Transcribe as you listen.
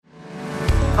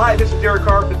Hi, this is Derek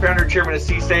Harp, the founder and chairman of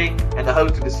CSATE and the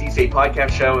host of the CSATE podcast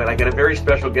show. And I got a very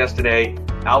special guest today,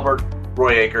 Albert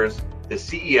Rooyakkers, the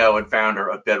CEO and founder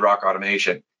of Bedrock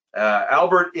Automation.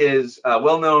 Albert is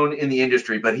well known in the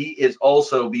industry, but he is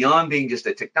also, beyond being just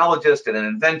a technologist and an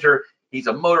inventor, he's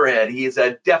a motorhead. He is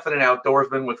a definite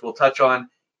outdoorsman, which we'll touch on.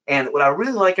 And what I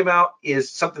really like about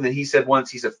is something that he said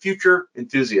once. He's a future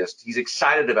enthusiast. He's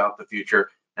excited about the future.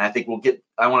 And I think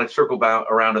I want to circle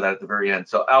around to that at the very end.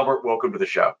 So Albert, welcome to the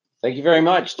show. Thank you very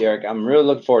much, Derek. I'm really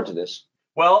looking forward to this.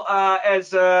 Well,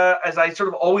 as I sort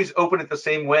of always open it the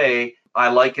same way, I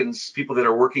liken people that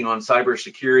are working on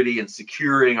cybersecurity and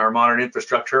securing our modern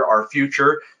infrastructure, our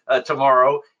future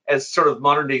tomorrow, as sort of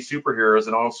modern day superheroes,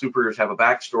 and all superheroes have a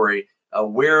backstory.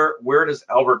 Where does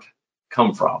Albert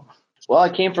come from? Well, I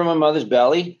came from my mother's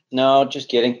belly. No, just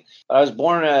kidding. I was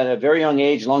born at a very young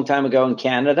age, a long time ago in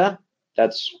Canada.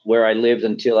 That's where I lived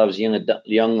until I was a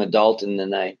young adult, and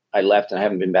then I left and I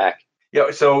haven't been back.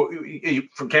 Yeah, so you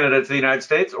from Canada to the United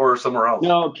States or somewhere else?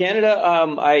 No, Canada.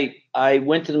 I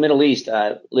went to the Middle East.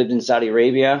 I lived in Saudi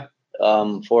Arabia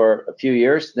for a few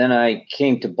years. Then I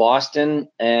came to Boston,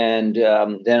 and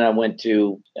then I went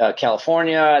to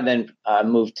California. Then I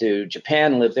moved to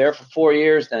Japan and lived there for 4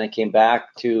 years. Then I came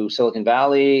back to Silicon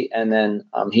Valley, and then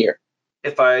I'm here.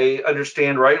 If I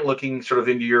understand right, looking sort of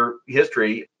into your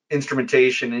history,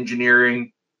 instrumentation,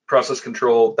 engineering, process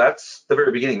control, that's the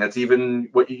very beginning. That's even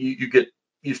what you go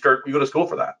to school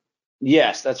for that.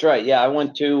 Yes, that's right. Yeah, I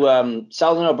went to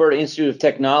Southern Alberta Institute of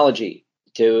Technology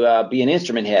to be an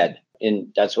instrument head.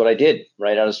 And that's what I did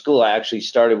right out of school. I actually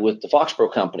started with the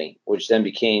Foxboro company, which then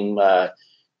became,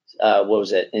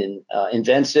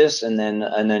 Invensys, and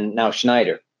then now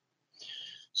Schneider.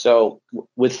 So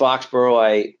with Foxboro,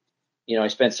 I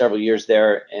spent several years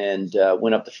there and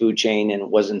went up the food chain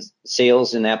and was in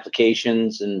sales and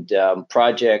applications and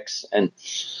projects and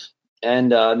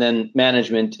then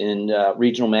management and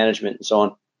regional management and so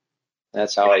on.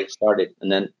 That's how I started.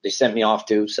 And then they sent me off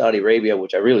to Saudi Arabia,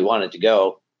 which I really wanted to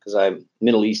go because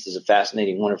Middle East is a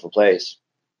fascinating, wonderful place.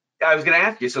 I was going to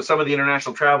ask you, so some of the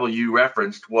international travel you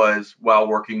referenced was while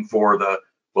working for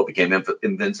what became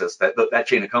Invensys, that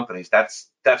chain of companies. That's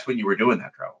when you were doing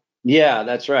that travel. Yeah,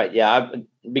 that's right. Yeah,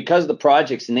 because the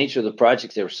nature of the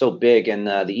projects, they were so big, and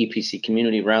the EPC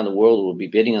community around the world will be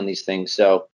bidding on these things.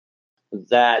 So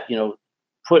that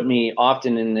put me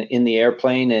often in the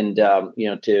airplane and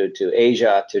to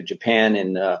Asia, to Japan,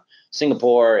 and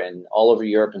Singapore, and all over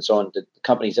Europe, and so on. The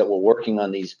companies that were working on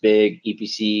these big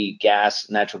EPC gas,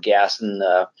 natural gas, and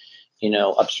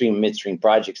upstream, midstream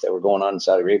projects that were going on in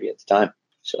Saudi Arabia at the time.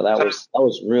 So that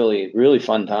was really, really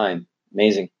fun time.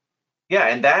 Amazing. Yeah,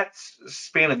 and that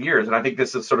span of years, and I think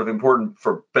this is sort of important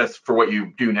for what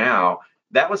you do now,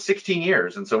 that was 16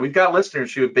 years. And so we've got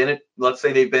listeners who have been at, let's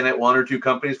say they've been at one or two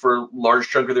companies for a large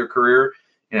chunk of their career,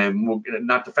 and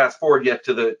not to fast forward yet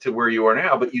to where you are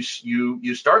now, but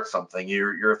you start something,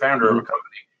 you're a founder of a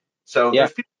company. So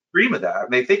there's people who dream of that,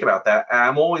 and they think about that. And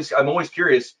I'm always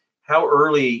curious, how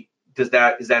early is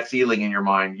that ceiling in your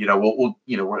mind?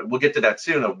 We'll get to that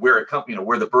soon of where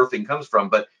where the birthing comes from,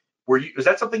 but is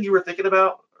that something you were thinking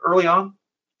about early on?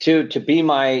 To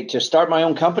start my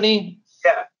own company?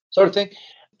 Yeah. Sort of thing.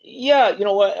 Yeah. You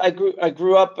know what? I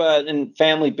grew up in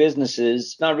family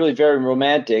businesses, not really very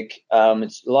romantic.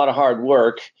 It's a lot of hard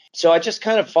work. So I just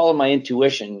kind of followed my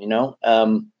intuition,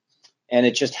 and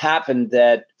it just happened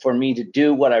that for me to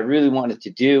do what I really wanted to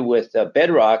do with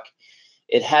Bedrock,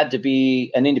 it had to be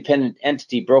an independent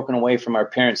entity broken away from our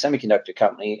parent semiconductor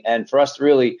company. And for us to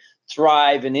really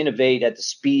thrive and innovate at the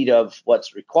speed of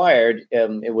what's required,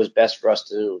 it was best for us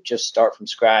to just start from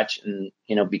scratch and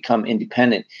become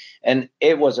independent. And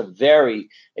it was a very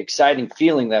exciting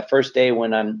feeling that first day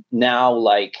when I'm now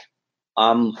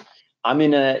I'm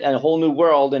in a whole new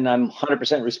world, and I'm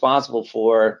 100% responsible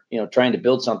for trying to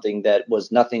build something that was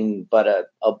nothing but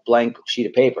a blank sheet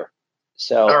of paper.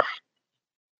 So.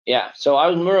 Yeah, so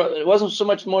it wasn't so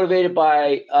much motivated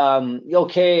by,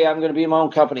 okay, I'm going to be my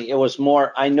own company. It was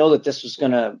more, I know that this was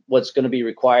what's going to be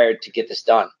required to get this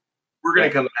done. We're going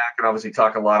to come back and obviously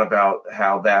talk a lot about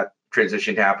how that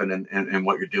transition happened and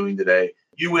what you're doing today.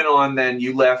 You went on, then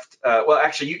you left.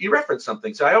 You referenced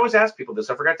something. So I always ask people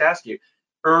this. I forgot to ask you.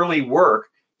 Early work.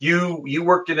 You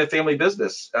worked in a family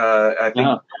business, I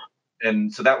think,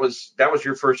 and so that was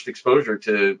your first exposure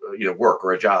to work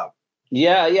or a job.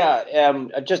 Yeah.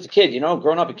 Just a kid,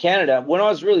 growing up in Canada. When I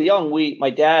was really young, my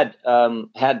dad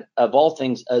had, of all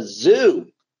things, a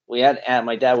zoo.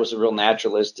 My dad was a real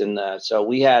naturalist, and so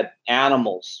we had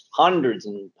animals, hundreds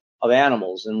of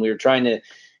animals, and we were trying to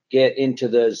get into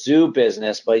the zoo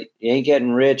business, but you ain't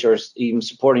getting rich or even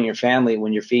supporting your family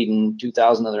when you're feeding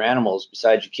 2,000 other animals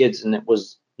besides your kids. And it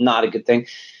was not a good thing.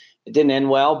 It didn't end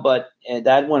well, but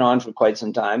that went on for quite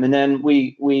some time. And then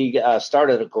we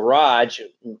started a garage,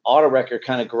 an auto wrecker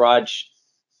kind of garage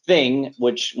thing,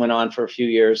 which went on for a few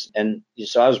years. And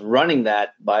so I was running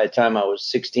that by the time I was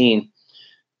 16,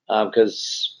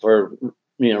 because for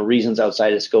reasons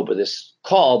outside the scope of this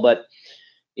call. But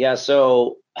yeah,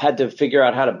 so had to figure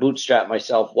out how to bootstrap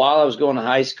myself while I was going to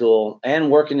high school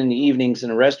and working in the evenings in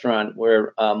a restaurant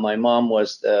where my mom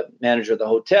was the manager of the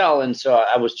hotel. And so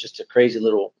I was just a freaky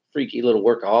little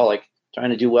workaholic, trying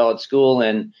to do well at school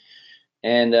and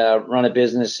run a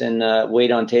business and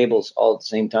wait on tables all at the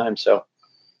same time. So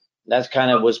that's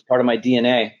kind of was part of my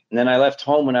DNA. And then I left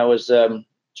home when I was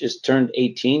just turned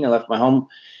 18. I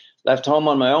left home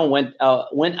on my own, went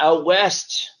out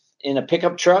west in a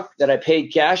pickup truck that I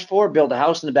paid cash for, built a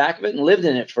house in the back of it, and lived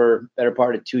in it for a better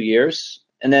part of 2 years.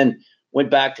 And then went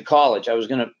back to college. I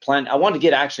wanted to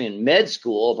get actually in med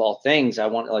school of all things. I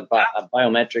wanted like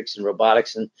biometrics and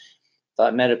robotics, and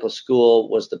thought medical school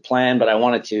was the plan, but I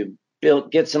wanted to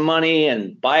get some money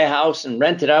and buy a house and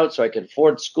rent it out so I could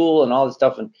afford school and all this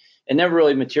stuff. And it never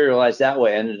really materialized that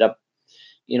way. I ended up,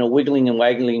 wiggling and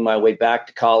waggling my way back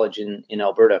to college in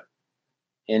Alberta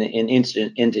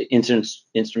into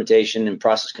instrumentation and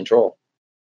process control.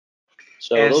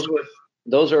 So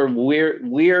those are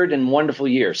weird and wonderful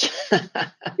years.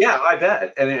 Yeah, I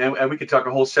bet. And we could talk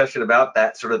a whole session about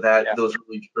that, those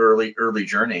early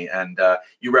journey. And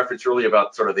you referenced earlier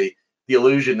about sort of the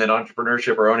illusion that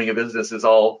entrepreneurship or owning a business is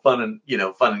all fun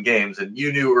and games. And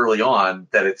you knew early on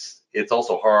that it's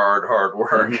also hard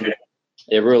work. Mm-hmm.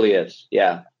 It really is.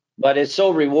 Yeah. But it's so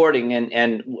rewarding.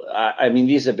 And I mean,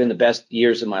 these have been the best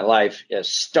years of my life,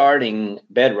 starting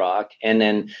Bedrock and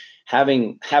then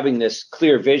having this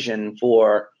clear vision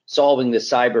for solving the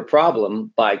cyber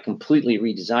problem by completely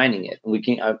redesigning it.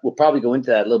 And we'll probably go into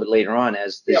that a little bit later on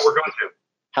as this, we're going to.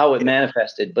 How it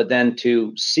manifested, but then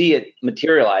to see it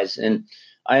materialize. And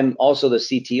I'm also the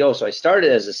CTO. So I started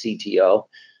as a CTO.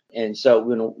 And so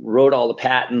wrote all the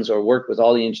patents or worked with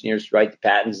all the engineers to write the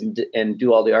patents and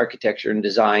do all the architecture and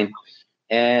design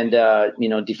and,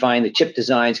 define the chip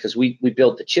designs, because we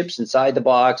built the chips inside the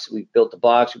box. We built the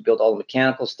box. We built all the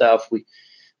mechanical stuff. We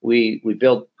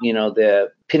built,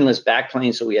 the pinless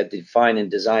backplane. So we had to define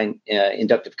and design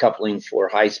inductive coupling for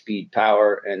high speed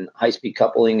power and high speed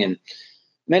coupling and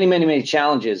many, many, many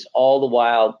challenges, all the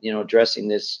while, addressing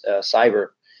this cyber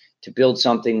to build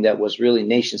something that was really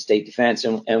nation state defense.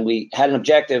 And we had an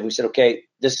objective. We said, okay,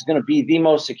 this is going to be the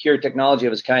most secure technology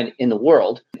of its kind in the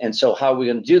world. And so how are we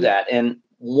going to do that? And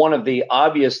one of the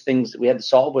obvious things that we had to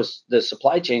solve was the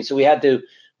supply chain. So we had to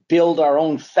build our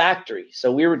own factory.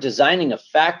 So we were designing a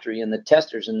factory and the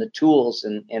testers and the tools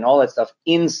and all that stuff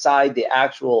inside the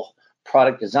actual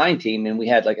product design team. And we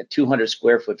had like a 200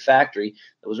 square foot factory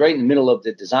that was right in the middle of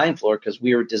the design floor, because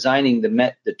we were designing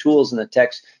the tools and the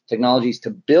technologies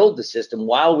to build the system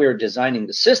while we were designing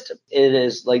the system. It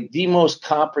is like the most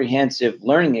comprehensive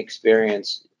learning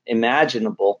experience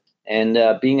imaginable. And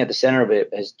being at the center of it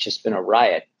has just been a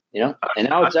riot, and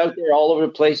now it's out there all over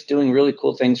the place doing really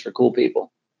cool things for cool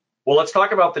people. Well, let's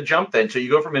talk about the jump then. So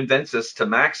you go from Invensys to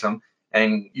Maxim.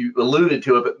 And you alluded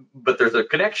to it, but there's a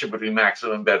connection between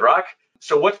Maxim and Bedrock.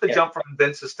 So what's the jump from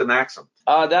Invensys to Maxim?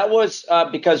 That was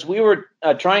because we were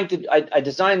trying to. I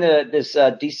designed this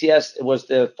DCS. It was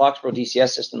the Foxboro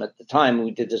DCS system at the time.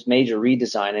 We did this major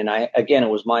redesign, and it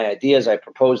was my ideas. I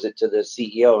proposed it to the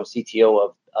CEO and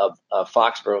CTO of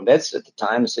Foxboro Invensys at the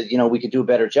time, and said, we could do a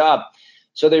better job.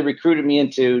 So they recruited me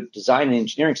into design and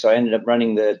engineering. So I ended up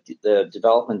running the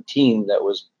development team that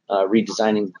was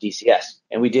redesigning the DCS.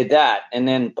 And we did that. And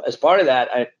then as part of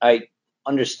that, I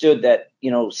understood that,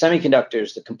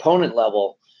 semiconductors, the component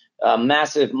level,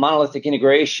 massive monolithic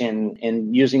integration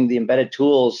and using the embedded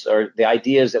tools or the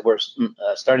ideas that were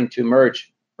starting to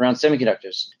emerge around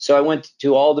semiconductors. So I went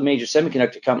to all the major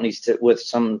semiconductor companies with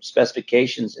some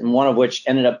specifications, and one of which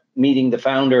ended up meeting the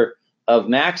founder of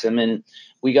Maxim, and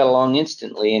we got along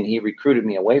instantly, and he recruited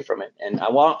me away from it. And I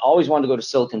always wanted to go to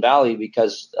Silicon Valley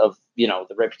because of,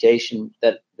 the reputation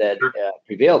that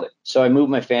prevailed it. So I moved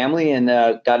my family and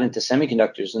got into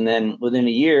semiconductors. And then within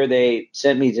a year, they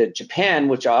sent me to Japan,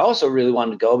 which I also really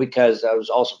wanted to go because I was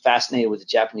also fascinated with the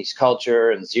Japanese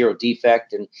culture and zero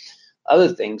defect and other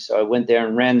things. So I went there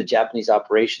and ran the Japanese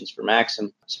operations for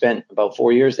Maxim, spent about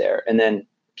 4 years there, and then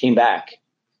came back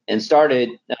and started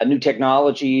new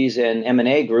technologies and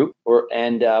M&A group.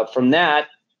 And from that,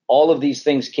 all of these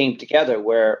things came together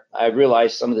where I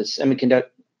realized some of the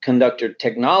semiconductor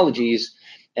technologies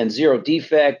and zero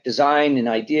defect design and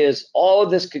ideas. All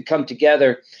of this could come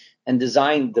together and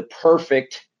design the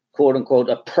perfect, quote unquote,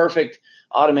 a perfect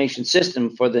automation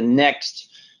system for the next,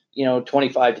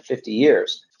 25 to 50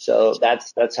 years. So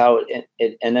that's how it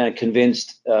and then it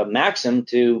convinced Maxim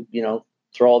to,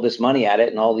 throw all this money at it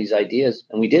and all these ideas,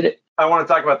 and we did it. I want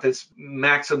to talk about this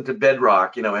Maxim to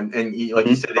Bedrock, and you, like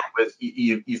you said, it was,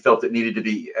 you felt it needed to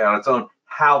be on its own.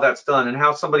 How that's done, and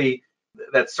how somebody,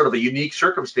 that's sort of a unique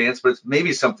circumstance, but it's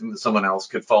maybe something that someone else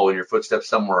could follow in your footsteps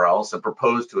somewhere else and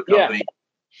propose to a company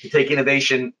to take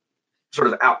innovation sort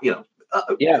of out,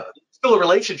 still a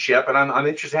relationship, and I'm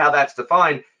interested in how that's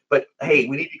defined. But hey,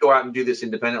 we need to go out and do this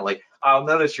independently. I'll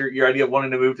notice your idea of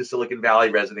wanting to move to Silicon Valley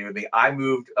resonating with me. I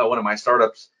moved one of my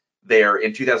startups there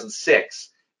in 2006.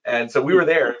 And so we were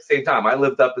there at the same time. I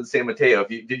lived up in San Mateo.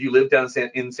 Did you live down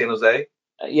in San Jose?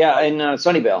 In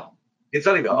Sunnyvale. In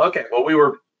Sunnyvale. Okay. Well, we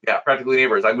were practically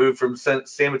neighbors. I moved from San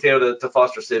Mateo to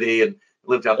Foster City and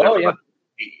lived out there for about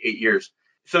 8 years.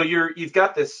 So you've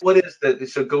got this. What is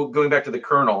going back to the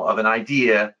kernel of an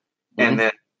idea, and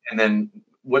then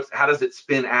how does it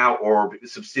spin out, or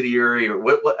subsidiary, or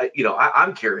what?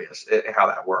 I'm curious how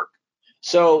that worked.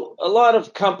 So a lot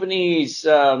of companies,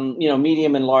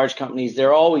 medium and large companies,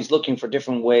 they're always looking for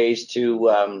different ways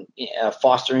to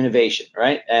foster innovation,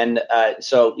 right? And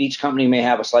so each company may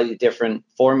have a slightly different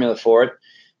formula for it,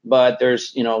 but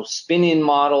there's, spin-in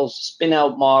models,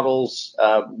 spin-out models,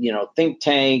 think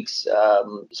tanks.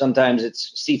 Sometimes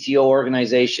it's CTO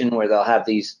organization where they'll have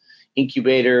these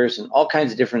incubators and all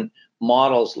kinds of different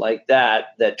models like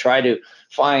that try to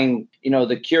find,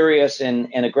 the curious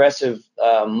and aggressive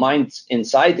minds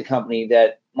inside the company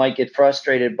that might get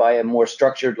frustrated by a more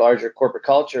structured, larger corporate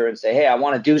culture and say, hey, I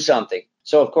want to do something.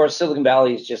 So, of course, Silicon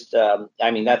Valley is just,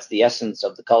 that's the essence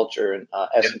of the culture and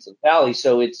essence of the Valley.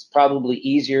 So it's probably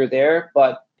easier there.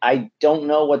 But I don't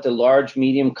know what the large,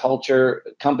 medium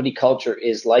company culture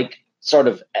is like, sort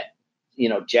of,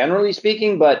 generally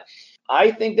speaking. But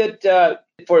I think that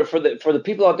for the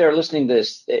people out there listening to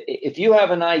this, if you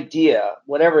have an idea,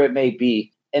 whatever it may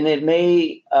be, and it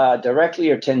may directly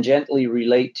or tangentially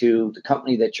relate to the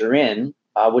company that you're in,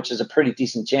 which is a pretty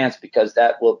decent chance because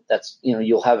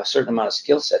you'll have a certain amount of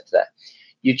skill set to that.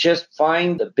 You just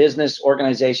find the business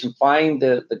organization, find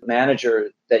the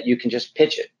manager that you can just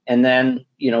pitch it. And then,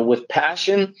 with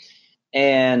passion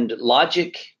and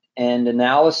logic and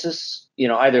analysis,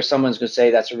 either someone's going to say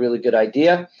that's a really good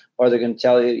idea, or they're going to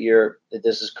tell you that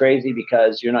this is crazy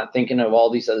because you're not thinking of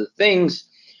all these other things,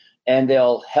 and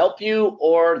they'll help you,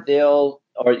 or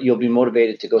you'll be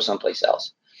motivated to go someplace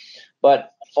else.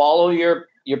 But follow your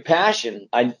passion.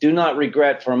 I do not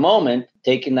regret for a moment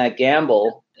taking that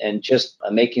gamble and just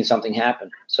making something happen.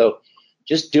 So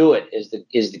just do it is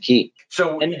the key.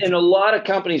 So and a lot of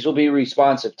companies will be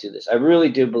responsive to this. I really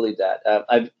do believe that.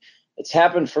 It's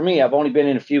happened for me. I've only been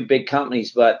in a few big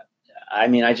companies, but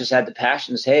I just had the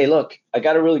passion to say, hey, look, I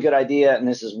got a really good idea, and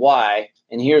this is why.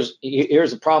 And here's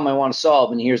the problem I want to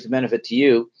solve, and here's the benefit to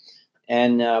you.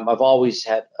 And I've always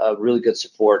had really good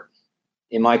support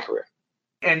in my career.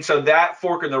 And so that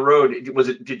fork in the road,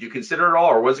 did you consider it all,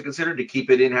 or was it considered to keep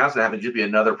it in-house and have it just be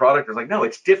another product? It's like, no,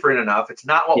 it's different enough. It's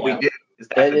not what we do.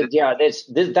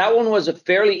 That one was a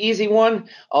fairly easy one,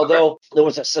 although there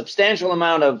was a substantial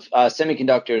amount of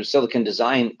semiconductor silicon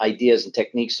design ideas and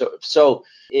techniques. So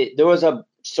there was a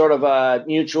sort of a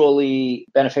mutually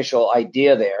beneficial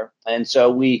idea there. And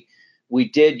so we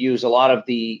did use a lot of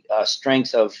the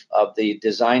strengths of the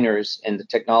designers and the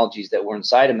technologies that were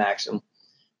inside of Maxim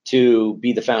to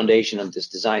be the foundation of this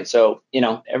design. So,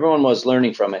 everyone was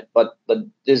learning from it, but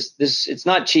this it's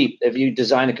not cheap. If you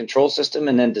design a control system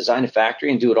and then design a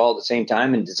factory and do it all at the same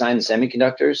time and design the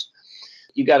semiconductors,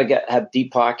 you got to have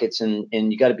deep pockets and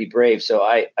you got to be brave. So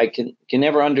I can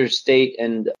never understate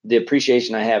and the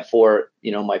appreciation I have for,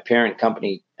 my parent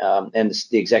company and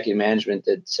the executive management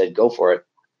that said, go for it.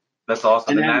 That's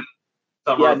awesome.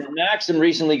 And Maxim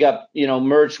recently got,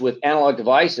 merged with Analog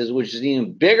Devices, which is an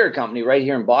even bigger company right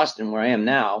here in Boston where I am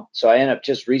now. So I ended up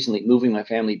just recently moving my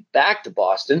family back to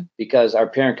Boston because our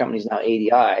parent company is now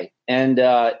ADI. And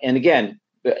again,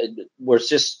 we're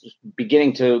just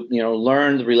beginning to,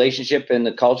 learn the relationship and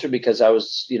the culture because I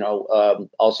was,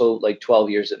 also like 12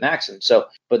 years at Maxim. So,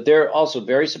 but they're also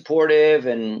very supportive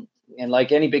and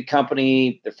like any big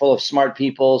company, they're full of smart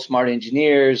people, smart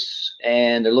engineers,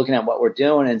 and they're looking at what we're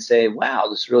doing and say, wow,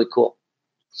 this is really cool.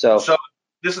 So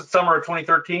this is summer of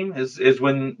 2013 is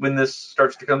when this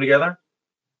starts to come together?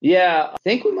 Yeah, I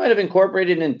think we might have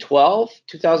incorporated in 2012.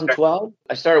 Okay.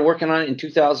 I started working on it in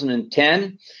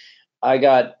 2010. I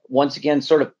got, once again,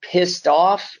 sort of pissed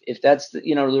off, if that's the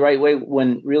right way,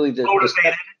 when really the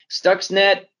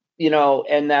Stuxnet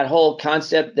And that whole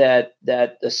concept that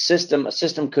a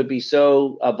system could be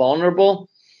so vulnerable.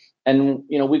 And,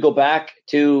 we go back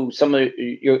to some of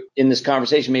in this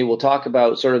conversation, maybe we'll talk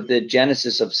about sort of the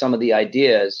genesis of some of the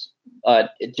ideas.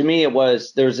 To me, it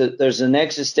was there's an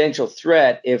existential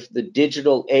threat if the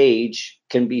digital age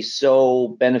can be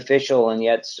so beneficial and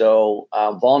yet so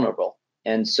vulnerable.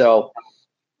 And so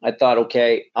I thought,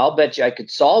 okay, I'll bet you I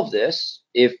could solve this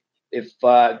if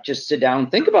just sit down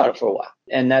and think about it for a while.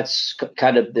 And that's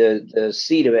kind of the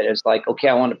seed of it. It's like, okay,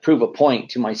 I want to prove a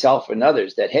point to myself and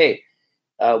others that, hey,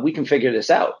 we can figure this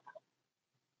out.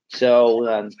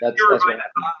 So that's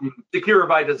secure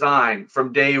by design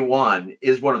from day one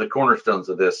is one of the cornerstones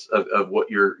of this, of what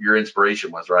your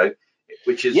inspiration was, right?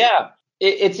 Which is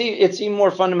it's even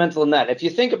more fundamental than that. If you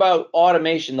think about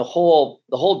automation, the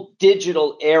whole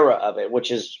digital era of it,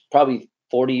 which is probably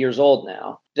 40 years old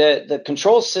now, the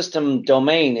control system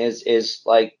domain is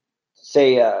like,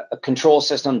 say, a control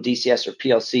system, DCS or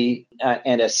PLC,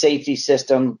 and a safety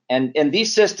system, and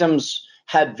these systems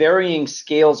had varying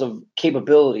scales of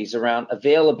capabilities around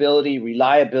availability,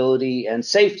 reliability, and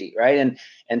safety, right?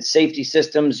 And safety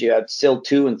systems, you have SIL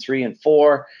 2 and 3 and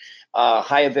 4.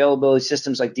 High availability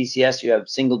systems like DCS, you have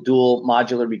single, dual,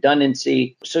 modular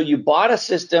redundancy. So you bought a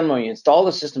system or you installed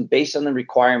a system based on the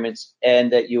requirements,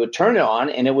 and that you would turn it on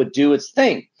and it would do its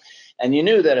thing. And you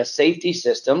knew that a safety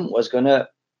system was going to,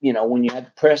 when you had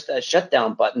to press that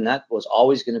shutdown button, that was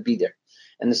always going to be there.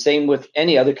 And the same with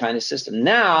any other kind of system.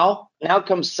 Now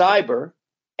comes cyber,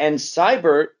 and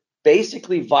cyber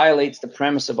basically violates the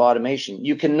premise of automation.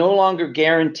 You can no longer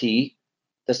guarantee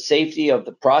the safety of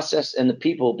the process and the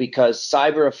people because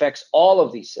cyber affects all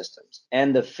of these systems.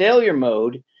 And the failure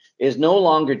mode is no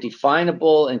longer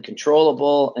definable and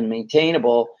controllable and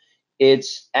maintainable.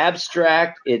 It's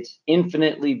abstract, it's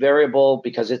infinitely variable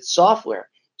because it's software.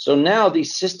 So now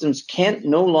these systems can't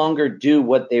no longer do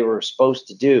what they were supposed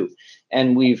to do.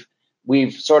 And we've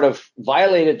sort of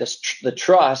violated the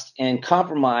trust and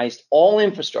compromised all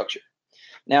infrastructure.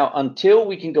 Now, until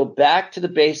we can go back to the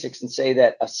basics and say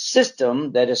that a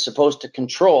system that is supposed to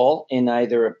control in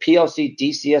either a PLC,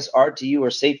 DCS, RTU,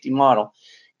 or safety model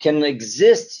can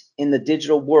exist in the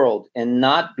digital world and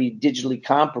not be digitally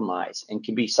compromised and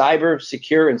can be cyber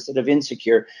secure instead of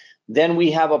insecure, then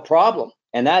we have a problem.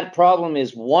 And that problem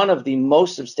is one of the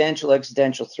most substantial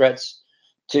existential threats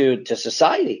to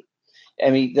society. I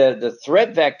mean, the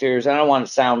threat vectors, I don't want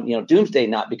to sound, doomsday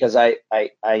nut, because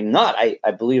I'm not.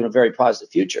 I believe in a very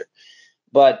positive future.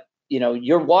 But,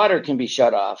 your water can be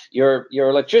shut off. Your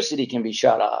electricity can be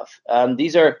shut off.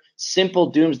 These are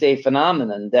simple doomsday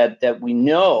phenomenon that we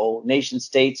know nation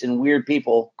states and weird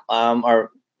people are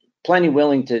plenty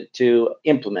willing to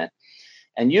implement.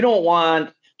 And you don't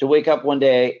want to wake up one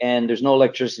day and there's no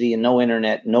electricity and no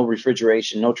internet, no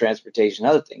refrigeration, no transportation,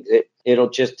 other things. It'll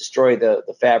just destroy the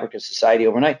fabric of society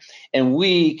overnight. And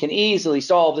we can easily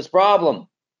solve this problem,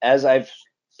 as I've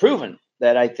proven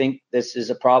that I think this is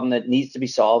a problem that needs to be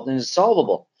solved and is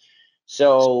solvable.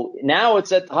 So now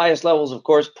it's at the highest levels, of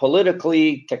course,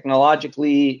 politically,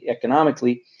 technologically,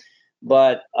 economically.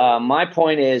 But my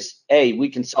point is, A, we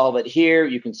can solve it here.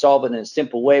 You can solve it in a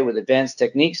simple way with advanced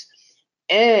techniques.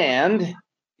 And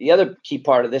the other key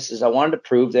part of this is I wanted to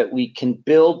prove that we can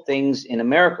build things in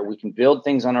America. We can build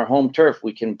things on our home turf.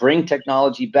 We can bring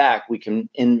technology back. We can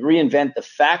reinvent the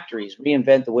factories,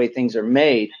 reinvent the way things are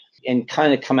made, and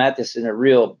kind of come at this in a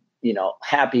real,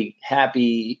 happy,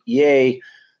 yay,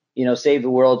 save the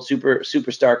world,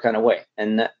 superstar kind of way.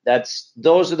 And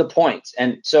those are the points.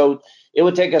 And so it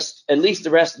would take us at least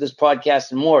the rest of this podcast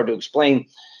and more to explain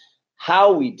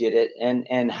how we did it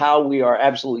and how we are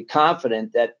absolutely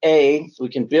confident that A, we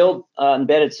can build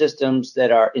embedded systems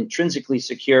that are intrinsically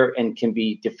secure and can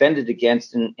be defended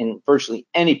against in virtually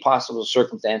any possible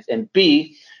circumstance. And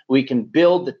B, we can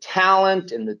build the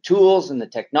talent and the tools and the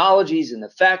technologies and the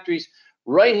factories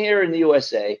right here in the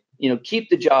USA, keep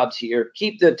the jobs here,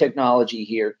 keep the technology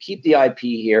here, keep the IP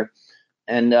here,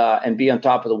 and be on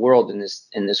top of the world in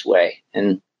this way.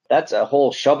 And that's a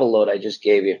whole shovel load I just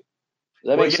gave you. Does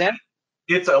that make sense?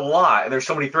 It's a lot. There's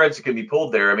so many threads that can be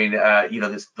pulled there. I mean,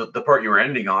 the part you were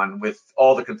ending on with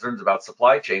all the concerns about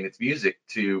supply chain, it's music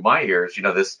to my ears.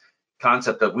 This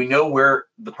concept of we know where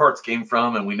the parts came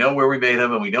from and we know where we made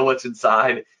them and we know what's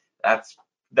inside. That's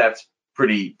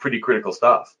pretty critical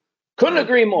stuff. Couldn't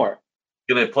agree more.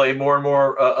 Going to play more and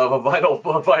more of a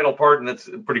vital part, and that's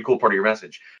a pretty cool part of your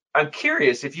message. I'm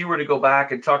curious if you were to go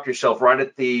back and talk to yourself right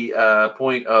at the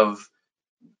point of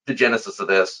the genesis of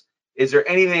this. Is there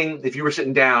anything, if you were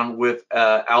sitting down with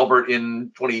Albert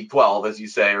in 2012, as you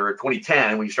say, or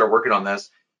 2010 when you start working on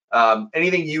this,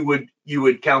 Anything you would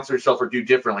counsel yourself or do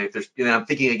differently? If there's, I'm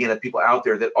thinking again of people out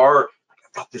there that are,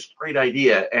 I've got this great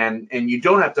idea, and you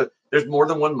don't have to. There's more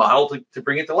than one model to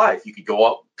bring it to life. You could go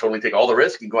out, totally take all the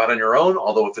risk and go out on your own.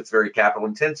 Although if it's very capital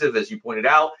intensive, as you pointed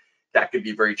out, that could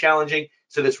be very challenging.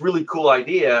 So this really cool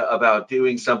idea about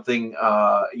doing something,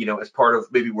 as part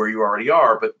of maybe where you already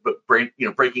are, but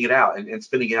breaking it out and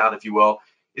spinning it out, if you will.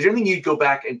 Is there anything you'd go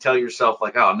back and tell yourself,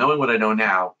 like, oh, knowing what I know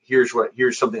now, here's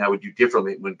something I would do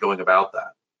differently when going about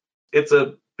that? It's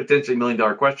a potentially $1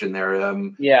 million question there.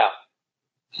 Yeah.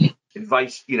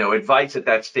 Advice at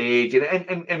that stage,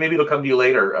 and maybe it'll come to you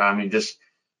later.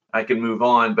 I can move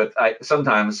on, but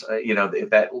sometimes, if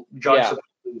that jogs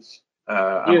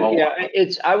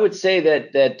I would say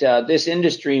that this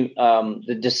industry,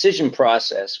 the decision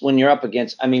process when you're up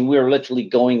against, we're literally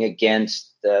going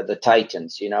against the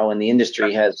titans, and the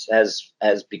industry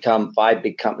has become 5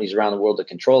 big companies around the world that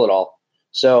control it all.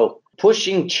 So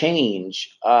pushing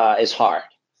change is hard.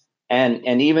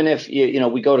 And even if,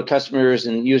 we go to customers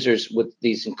and users with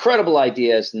these incredible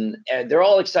ideas and they're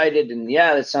all excited and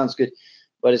that sounds good,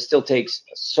 but it still takes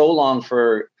so long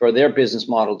for their business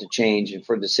model to change and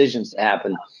for decisions to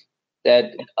happen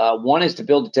that one is to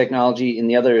build the technology and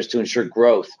the other is to ensure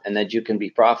growth and that you can be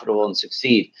profitable and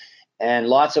succeed. And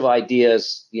lots of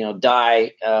ideas,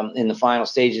 die in the final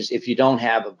stages if you don't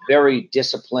have a very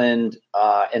disciplined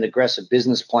and aggressive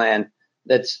business plan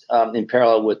that's in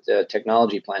parallel with the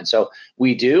technology plan. So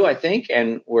we do, I think,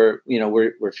 and we're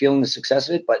feeling the success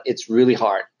of it, but it's really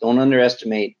hard. Don't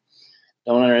underestimate.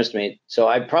 So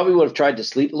I probably would have tried to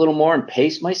sleep a little more and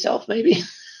pace myself, maybe.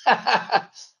 I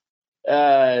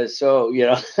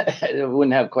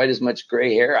wouldn't have quite as much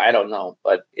gray hair. I don't know,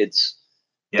 but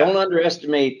don't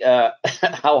underestimate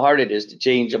how hard it is to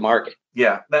change a market.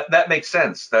 Yeah, that makes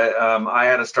sense. That I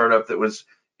had a startup that was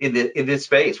in this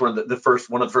space, one of the first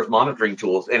monitoring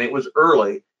tools, and it was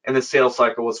early, and the sales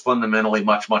cycle was fundamentally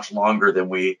much longer than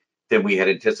we had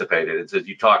anticipated. And so as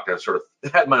you talked, I sort of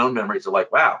had my own memories of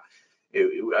like, wow,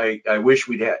 I wish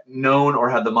we'd had known or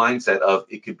had the mindset of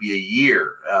it could be a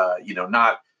year,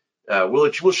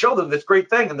 we'll show them this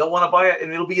great thing and they'll want to buy it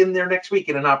and it'll be in there next week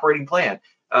in an operating plan.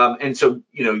 And so,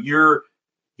 you're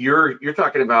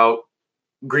talking about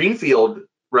greenfield,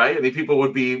 right? I mean, people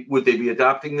would they be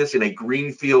adopting this in a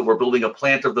greenfield? We're building a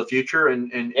plant of the future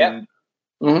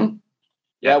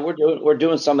Yeah, we're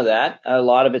doing some of that. A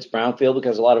lot of it's brownfield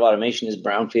because a lot of automation is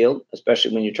brownfield,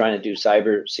 especially when you're trying to do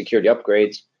cyber security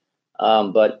upgrades.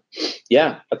 But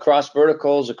yeah, across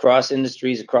verticals, across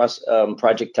industries, across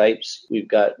project types, we've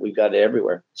got it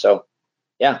everywhere. So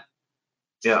yeah.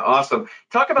 Yeah, awesome.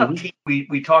 Talk about team.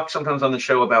 We talk sometimes on the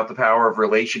show about the power of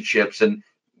relationships and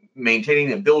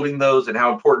maintaining and building those, and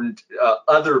how important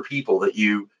other people that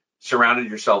you surrounded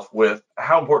yourself with.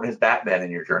 How important has that been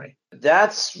in your journey?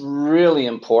 That's really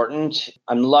important.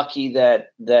 I'm lucky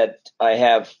that I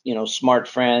have smart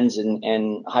friends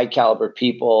and high caliber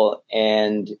people,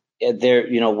 and they're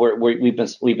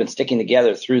we've been sticking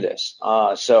together through this.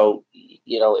 So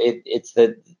it's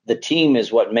the team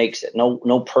is what makes it.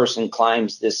 No person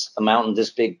climbs this mountain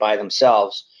this big by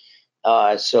themselves.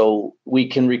 So we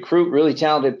can recruit really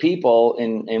talented people,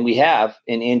 and we have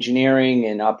in engineering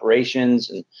and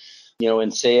operations and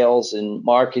in sales and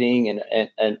marketing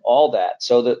and all that.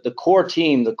 So the core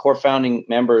team, the core founding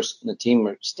members and the team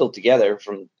are still together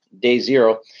from day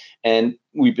zero, and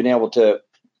we've been able to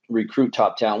recruit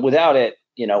top talent. Without it,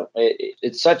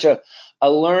 it's such a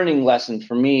learning lesson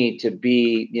for me to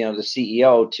be, the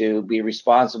CEO, to be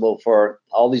responsible for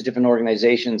all these different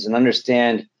organizations and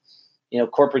understand,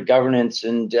 corporate governance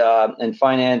and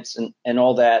finance and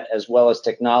all that, as well as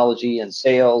technology and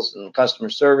sales and customer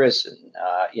service and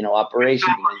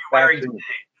operations.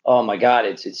 Oh my God,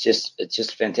 it's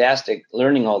just fantastic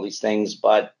learning all these things,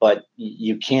 but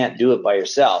you can't do it by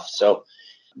yourself. So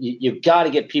you've got to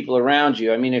get people around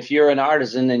you. I mean, if you're an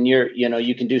artisan and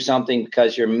you can do something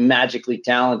because you're magically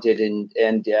talented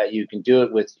and you can do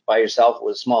it by yourself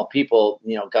with small people,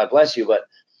 God bless you. But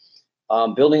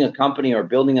building a company or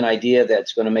building an idea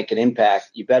that's going to make an impact,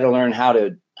 you better learn how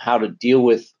to deal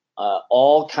with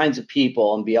all kinds of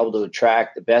people and be able to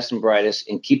attract the best and brightest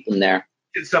and keep them there.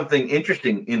 It's something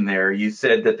interesting in there. You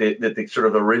said that the sort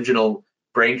of original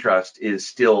brain trust is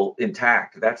still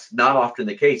intact. That's not often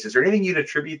the case. Is there anything you'd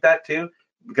attribute that to?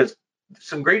 Because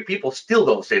some great people still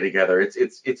don't stay together.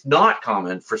 It's not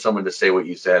common for someone to say what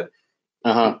you said.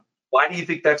 Why do you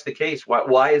think that's the case?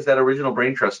 Why is that original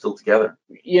brain trust still together?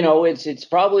 It's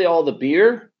probably all the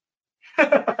beer.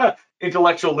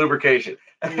 Intellectual lubrication.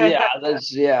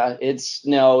 It's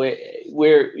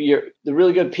the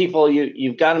really good people.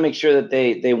 You've got to make sure that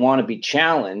they want to be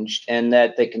challenged and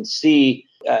that they can see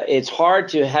It's hard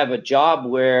to have a job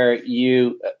where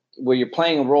you're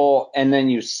playing a role and then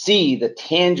you see the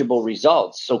tangible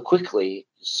results so quickly.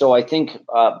 So I think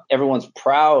everyone's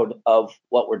proud of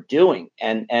what we're doing,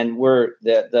 and we're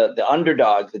the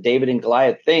underdog, the David and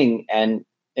Goliath thing, and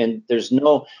there's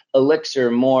no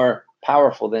elixir more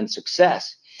powerful than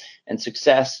success. And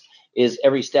success is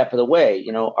every step of the way.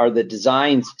 You know, are the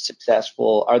designs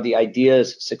successful? Are the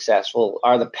ideas successful?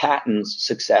 Are the patents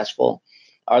successful?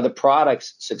 Are the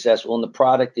products successful? And the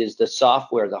product is the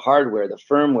software, the hardware, the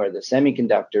firmware, the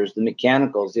semiconductors, the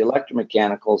mechanicals, the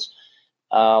electromechanicals.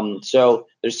 So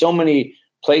there's so many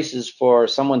places for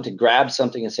someone to grab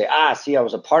something and say, see, I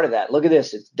was a part of that. Look at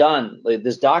this. It's done.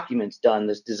 This document's done.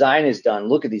 This design is done.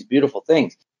 Look at these beautiful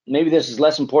things. Maybe this is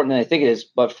less important than I think it is.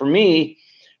 But for me,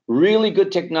 really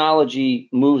good technology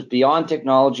moves beyond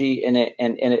technology, and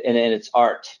it's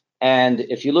art. And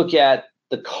if you look at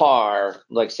the car,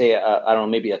 like say, I don't know,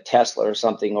 maybe a Tesla or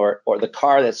something, or the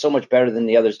car that's so much better than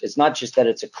the others, it's not just that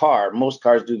it's a car. Most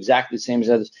cars do exactly the same as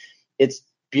others. It's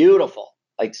beautiful.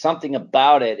 Like something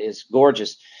about it is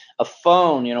gorgeous. A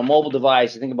phone, mobile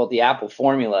device, you think about the Apple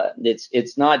formula.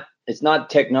 It's not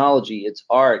technology, it's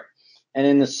art. And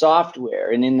in the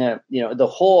software and in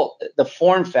the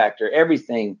form factor,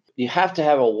 everything, you have to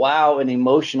have a wow and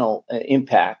emotional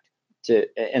impact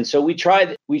and so we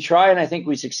try, and I think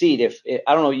we succeed.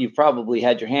 I don't know, you've probably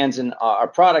had your hands in our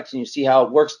products and you see how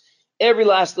it works. Every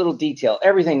last little detail,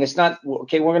 everything. It's not,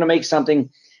 okay, we're going to make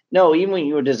something. No, even when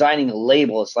you were designing a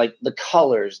label, it's like the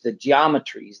colors, the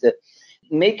geometries that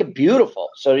make it beautiful.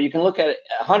 So you can look at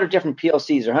 100 different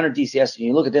PLCs or 100 DCS, and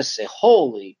you look at this and say,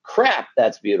 holy crap,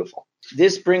 that's beautiful.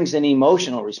 This brings an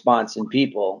emotional response in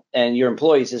people and your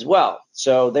employees as well.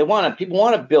 So people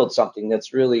want to build something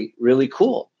that's really, really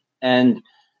cool. And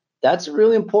that's a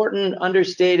really important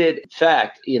understated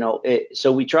fact.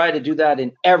 So we try to do that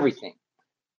in everything.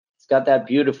 It's got that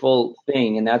beautiful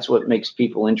thing, and that's what makes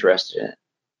people interested in it.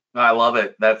 I love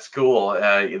it. That's cool.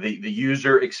 The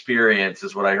user experience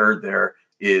is what I heard there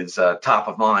is top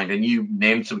of mind. And you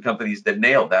named some companies that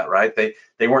nailed that, right?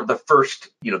 They weren't the first,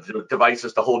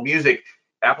 devices to hold music.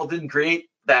 Apple didn't create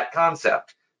that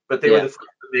concept, but they were the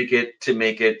first to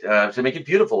make it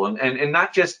beautiful and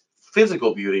not just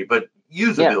physical beauty, but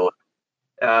usability.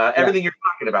 Everything you're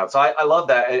talking about. So I love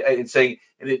that. And saying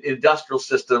an industrial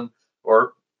system,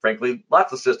 or frankly,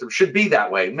 lots of systems should be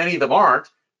that way. Many of them aren't.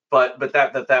 But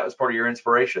that was part of your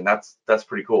inspiration. That's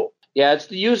pretty cool. Yeah, it's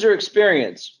the user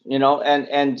experience,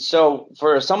 and so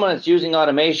for someone that's using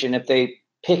automation, if they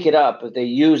pick it up, if they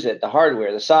use it, the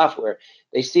hardware, the software,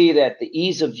 they see that the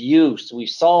ease of use, we've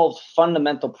solved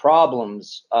fundamental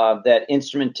problems that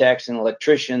instrument techs and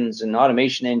electricians and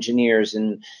automation engineers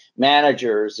and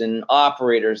managers and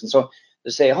operators. And so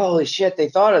they say, holy shit, they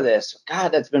thought of this.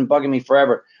 God, that's been bugging me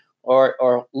forever.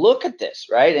 Or look at this,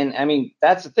 right? And I mean,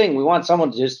 that's the thing. We want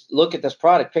someone to just look at this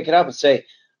product, pick it up and say,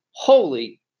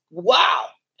 holy wow.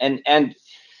 And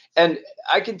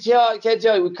I can't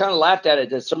tell you, we kind of laughed at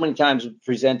it that so many times we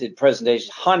presented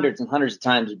presentations, hundreds and hundreds of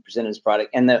times we presented this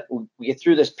product, and that we get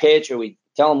through this pitch or we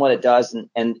tell them what it does,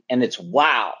 and it's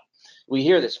wow. We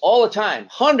hear this all the time,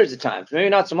 hundreds of times, maybe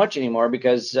not so much anymore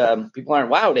because people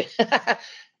aren't wowed.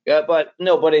 But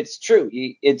it's true.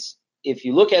 If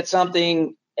you look at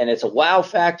something and it's a wow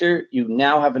factor, you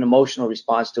now have an emotional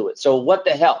response to it. So what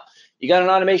the hell? You got an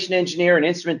automation engineer, an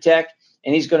instrument tech,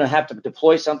 and he's going to have to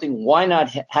deploy something. Why not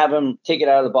have him take it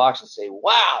out of the box and say,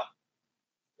 wow,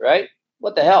 right?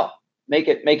 What the hell? Make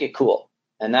it cool.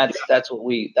 And that's what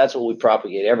we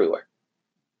propagate everywhere.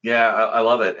 Yeah, I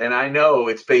love it. And I know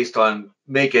it's based on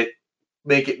make it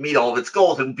meet all of its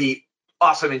goals and be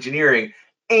awesome engineering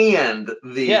and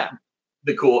the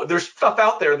cool. There's stuff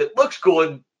out there that looks cool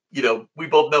and we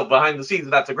both know behind the scenes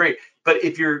that's great. But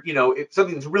if you're, if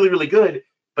something's really, really good,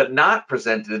 but not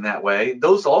presented in that way,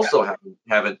 those also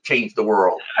haven't changed the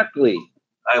world. Exactly.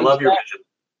 I love your vision.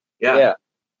 Yeah.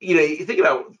 You think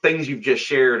about things you've just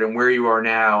shared and where you are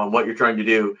now and what you're trying to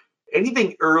do.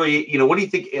 Anything early, what do you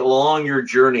think along your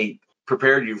journey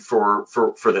prepared you for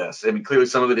this? I mean, clearly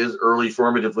some of it is early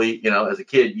formatively, as a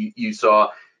kid, you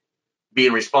saw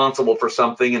being responsible for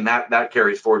something, and that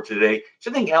carries forward today. Is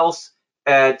there anything else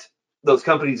at those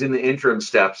companies in the interim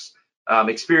steps,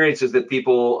 experiences that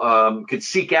people could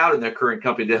seek out in their current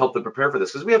company to help them prepare for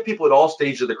this? Because we have people at all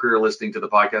stages of their career listening to the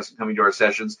podcast and coming to our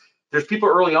sessions. There's people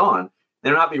early on.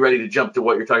 They're not be ready to jump to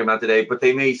what you're talking about today, but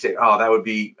they may say, I would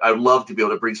love to be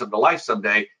able to bring something to life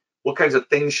someday. What kinds of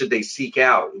things should they seek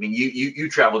out? I mean, you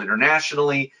traveled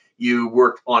internationally. You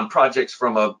worked on projects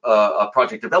from a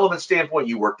project development standpoint.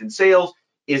 You worked in sales.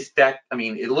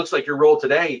 It looks like your role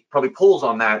today probably pulls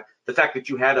on that, the fact that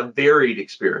you had a varied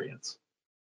experience.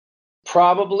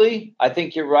 Probably. I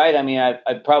think you're right. I mean,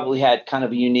 I probably had kind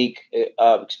of a unique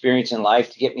experience in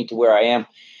life to get me to where I am.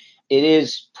 It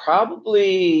is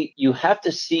probably, you have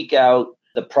to seek out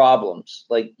the problems.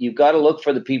 Like, you've got to look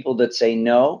for the people that say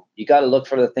no. You got to look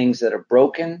for the things that are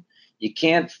broken. You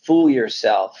can't fool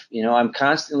yourself. I'm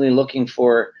constantly looking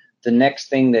for the next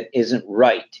thing that isn't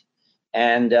right.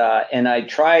 And I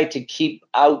try to keep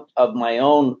out of my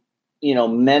own,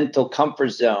 mental comfort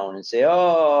zone and say,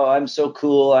 oh, I'm so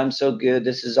cool. I'm so good.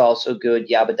 This is all so good.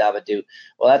 Yabba dabba do.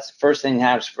 Well, that's the first thing that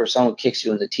happens before someone kicks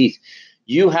you in the teeth.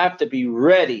 You have to be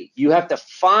ready. You have to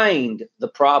find the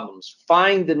problems,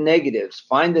 find the negatives,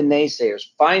 find the naysayers,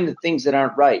 find the things that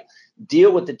aren't right,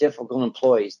 deal with the difficult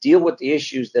employees, deal with the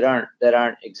issues that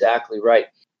aren't exactly right,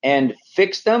 and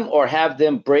fix them or have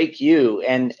them break you.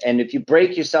 And if you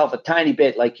break yourself a tiny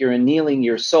bit, like you're annealing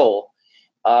your soul,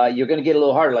 you're going to get a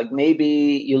little harder. Like,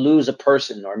 maybe you lose a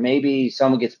person, or maybe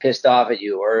someone gets pissed off at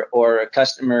you, or a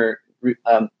customer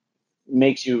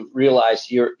makes you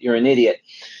realize you're an idiot.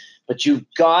 But you've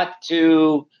got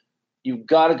to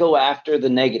go after the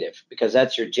negative, because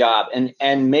that's your job,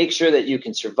 and make sure that you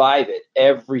can survive it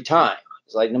every time.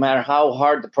 It's like, no matter how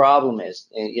hard the problem is,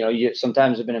 and, you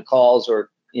sometimes have been in calls or,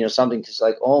 something just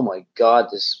like, oh my God,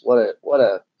 what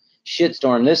a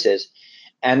shitstorm this is.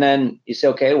 And then you say,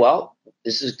 okay, well,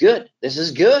 this is good. This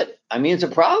is good. I mean, it's a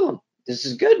problem. This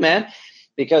is good, man.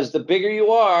 Because the bigger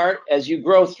you are, as you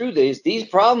grow through these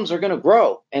problems are going to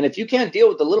grow. And if you can't deal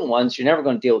with the little ones, you're never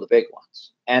going to deal with the big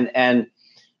ones. And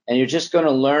you're just going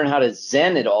to learn how to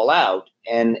zen it all out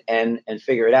and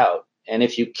figure it out. And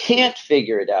if you can't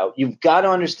figure it out, you've got to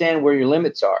understand where your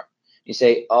limits are. You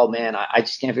say, oh man, I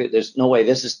just can't figure it. There's no way.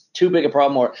 This is too big a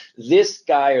problem. Or this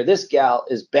guy or this gal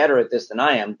is better at this than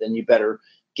I am. Then you better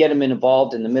get them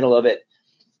involved in the middle of it.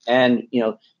 And,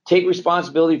 take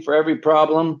responsibility for every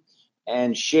problem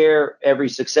and share every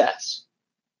success,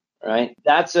 right?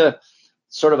 That's a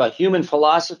sort of a human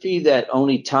philosophy that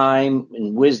only time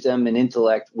and wisdom and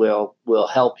intellect will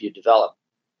help you develop.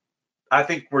 I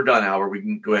think we're done, Albert. We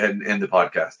can go ahead and end the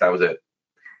podcast. That was it.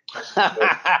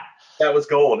 That was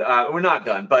gold. We're not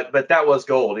done, but that was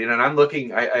gold. And I'm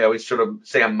looking, I always sort of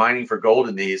say I'm mining for gold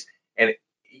in these, and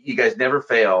you guys never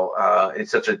fail.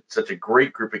 It's such a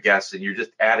great group of guests, and you're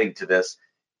just adding to this.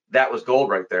 That was gold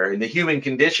right there. And the human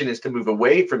condition is to move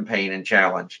away from pain and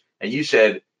challenge. And you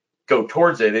said, go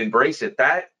towards it, embrace it.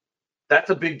 That's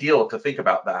a big deal to think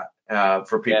about that,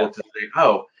 for people to say,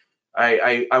 oh,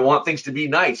 I want things to be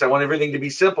nice. I want everything to be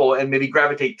simple, and maybe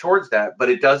gravitate towards that, but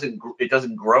it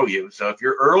doesn't grow you. So if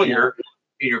you're earlier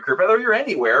in your career, whether you're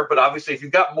anywhere, but obviously if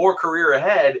you've got more career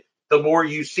ahead, the more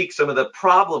you seek some of the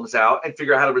problems out and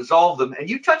figure out how to resolve them. And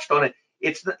you touched on it.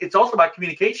 It's also about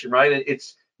communication, right? It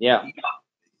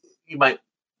might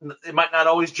not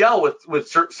always gel with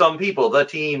some people, the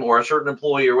team or a certain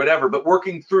employee or whatever, but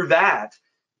working through that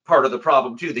part of the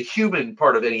problem too, the human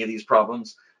part of any of these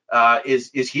problems,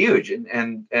 is huge.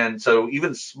 And so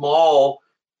even small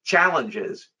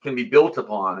challenges can be built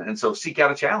upon. And so seek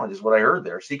out a challenge is what I heard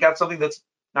there. Seek out something that's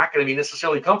not going to be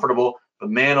necessarily comfortable, but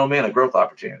man, oh man, a growth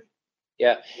opportunity.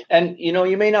 Yeah. And,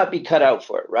 you may not be cut out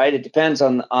for it, right? It depends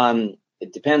on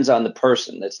the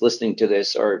person that's listening to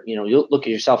this, or, you'll look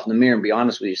at yourself in the mirror and be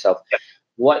honest with yourself. Yeah.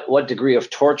 What degree of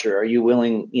torture are you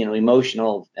willing,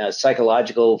 emotional,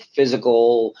 psychological,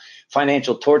 physical,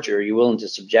 financial torture are you willing to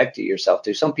subject to yourself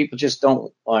to? Some people just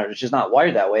don't, or it's just not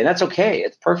wired that way. And that's okay.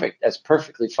 It's perfect. That's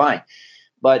perfectly fine.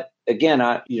 But again,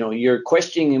 you're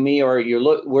questioning me, or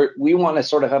we want to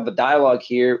sort of have a dialogue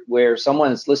here where someone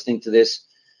that's listening to this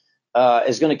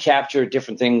is going to capture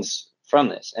different things from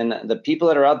this. And the people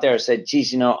that are out there said,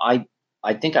 geez, I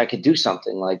think I could do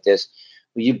something like this.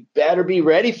 Well, you better be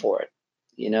ready for it,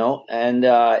 and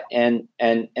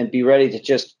be ready to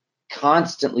just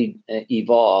constantly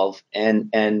evolve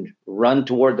and run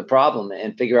toward the problem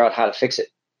and figure out how to fix it.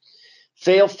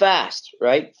 Fail fast,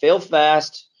 right? Fail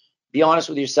fast. Be honest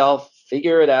with yourself.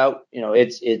 Figure it out.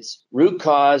 It's root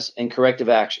cause and corrective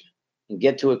action, and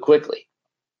get to it quickly.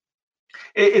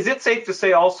 Is it safe to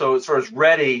say also, as far as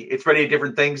ready at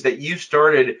different things, that you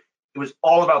started, it was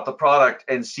all about the product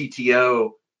and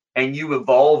CTO, and you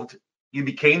evolved, you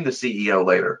became the CEO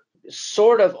later?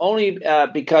 Sort of, only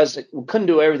because we couldn't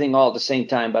do everything all at the same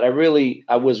time. But I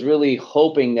was really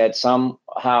hoping that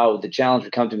somehow the challenge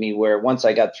would come to me where once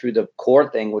I got through the core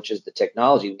thing, which is the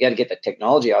technology, we got to get the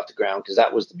technology off the ground, because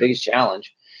that was the biggest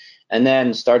challenge, and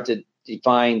then start to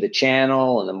define the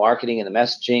channel and the marketing and the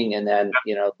messaging, and then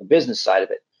the business side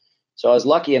of it. So I was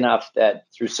lucky enough that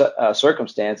through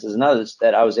circumstances and others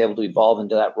that I was able to evolve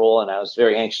into that role, and I was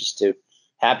very anxious to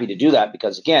happy to do that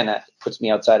because, again, that puts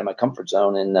me outside of my comfort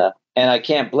zone. And I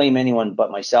can't blame anyone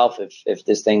but myself if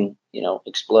this thing,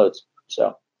 explodes.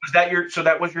 So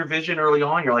that was your vision early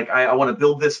on? You're like, I want to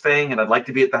build this thing and I'd like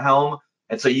to be at the helm.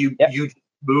 And so you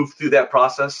moved through that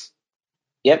process?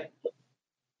 Yep,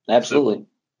 absolutely.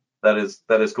 So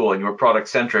that is cool. And you were product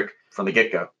centric from the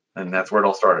get go. And that's where it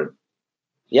all started.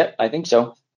 Yep, I think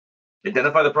so.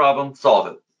 Identify the problem, solve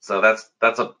it. So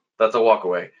that's a walk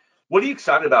away. What are you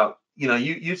excited about?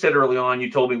 You said early on,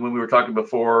 you told me when we were talking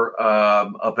before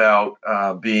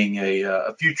about being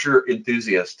a future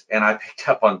enthusiast, and I picked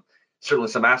up on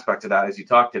certainly some aspects of that as you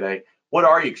talked today. What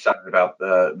are you excited about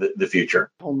the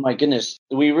future? Oh my goodness,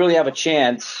 we really have a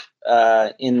chance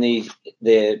in the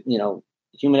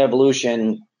human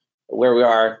evolution where we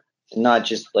are, not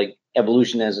just like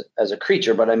evolution as a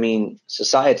creature, but I mean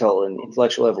societal and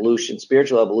intellectual evolution,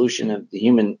 spiritual evolution of the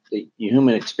human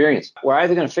experience. We're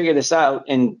either going to figure this out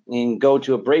and go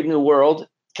to a brave new world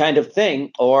kind of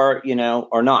thing, or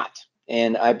not.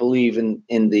 And I believe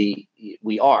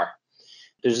we are.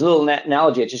 There's a little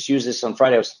analogy. I just used this on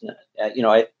Friday. I was,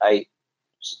 I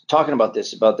talking about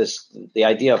this, the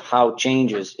idea of how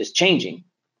change is changing,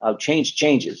 how change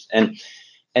changes.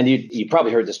 And you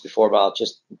probably heard this before, but I'll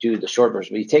just do the short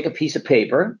version. But you take a piece of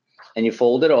paper and you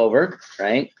fold it over,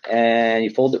 right? And you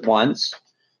fold it once,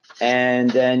 and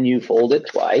then you fold it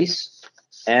twice,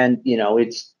 and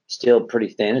it's still pretty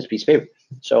thin. It's a piece of paper.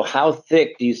 So how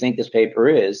thick do you think this paper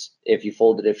is if you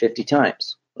folded it 50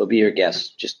 times? What'll be your guess?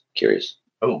 Just curious.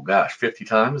 Oh gosh, 50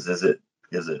 times? Is it?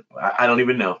 I don't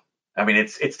even know. I mean,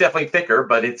 it's definitely thicker,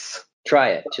 but it's.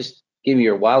 Try it. Just give me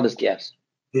your wildest guess.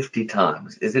 50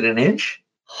 times. Is it an inch?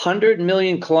 100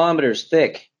 million kilometers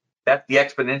thick. That's the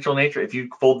exponential nature. If you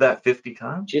fold that 50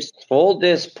 times? Just fold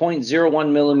this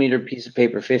 0.01 millimeter piece of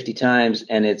paper 50 times,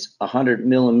 and it's 100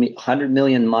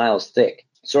 million miles thick.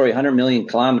 Sorry, 100 million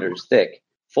kilometers thick.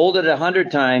 Fold it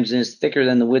 100 times, and it's thicker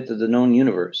than the width of the known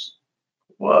universe.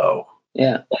 Whoa.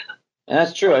 Yeah, and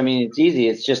that's true. I mean, it's easy.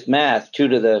 It's just math. 2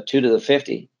 to the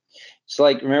 50. It's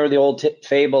like, remember the old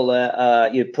fable?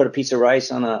 You put a piece of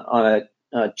rice on a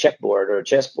checkboard or a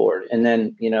chessboard, and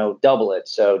then double it.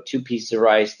 So 2 pieces of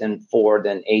rice, then 4,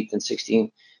 then 8, then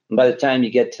 16. And by the time you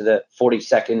get to the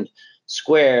 42nd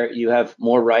square, you have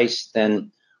more rice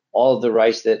than all of the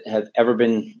rice that have ever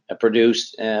been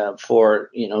produced for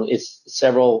it's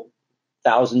several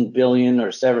thousand billion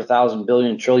or several thousand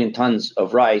billion trillion tons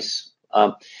of rice.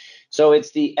 So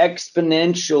it's the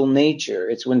exponential nature.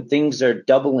 It's when things are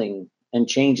doubling and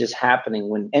change is happening.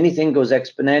 When anything goes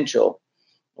exponential,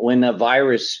 when a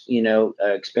virus,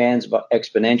 expands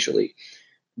exponentially,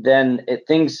 then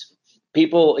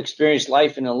people experience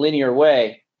life in a linear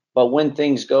way. But when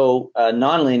things go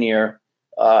nonlinear,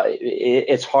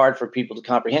 it's hard for people to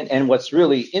comprehend. And what's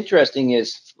really interesting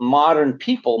is modern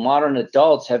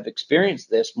adults have experienced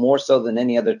this more so than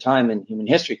any other time in human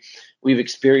history. We've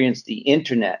experienced the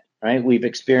internet, right? We've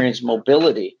experienced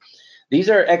mobility. These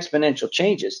are exponential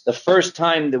changes. The first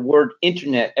time the word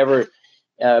internet ever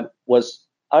was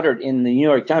uttered in the New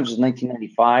York Times was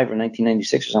 1995 or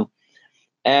 1996 or something.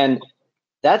 And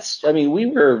we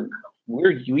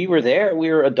were there.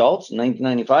 We were adults in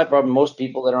 1995. Probably most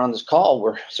people that are on this call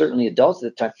were certainly adults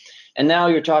at the time. And now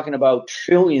you're talking about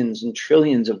trillions and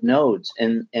trillions of nodes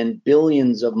and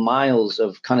billions of miles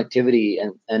of connectivity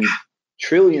and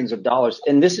trillions of dollars.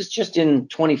 And this is just in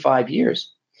 25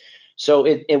 years. So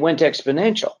it went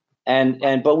exponential.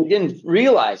 But we didn't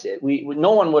realize it.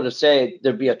 No one would have said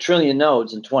there'd be a trillion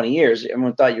nodes in 20 years.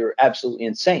 Everyone thought you were absolutely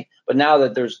insane. But now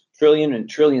that there's trillion and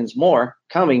trillions more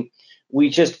coming, we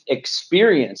just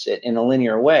experience it in a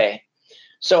linear way.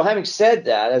 So having said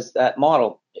that, as that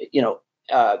model,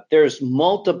 there's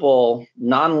multiple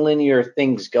nonlinear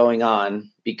things going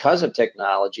on because of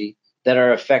technology that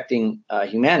are affecting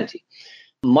humanity.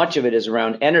 Much of it is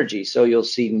around energy. So you'll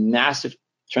see massive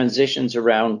transitions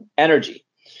around energy.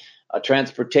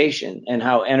 Transportation, and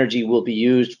how energy will be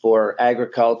used for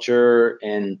agriculture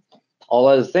and all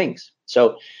other things.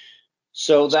 So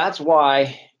that's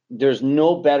why there's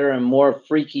no better and more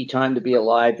freaky time to be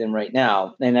alive than right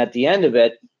now. And at the end of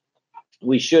it,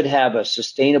 we should have a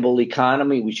sustainable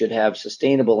economy. We should have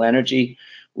sustainable energy.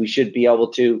 We should be able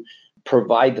to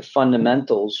provide the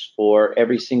fundamentals for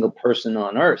every single person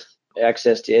on Earth.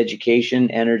 Access to education,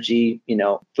 energy,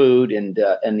 food, and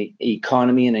the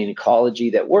economy and an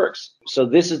ecology that works. So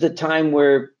this is the time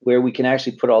where we can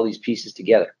actually put all these pieces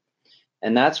together,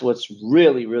 and that's what's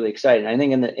really, really exciting. I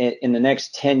think in the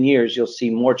next 10 years, you'll see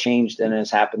more change than has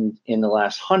happened in the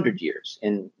last 100 years,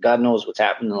 and God knows what's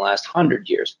happened in the last 100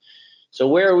 years. So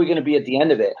where are we going to be at the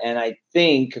end of it? And I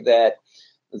think that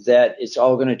that it's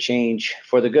all going to change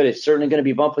for the good. It's certainly going to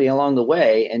be bumpy along the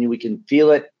way, and we can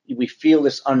feel it. We feel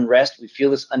this unrest. We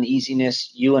feel this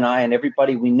uneasiness, you and I and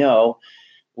everybody we know,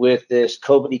 with this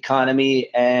COVID economy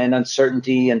and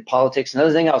uncertainty and politics and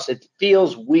everything else. It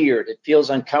feels weird. It feels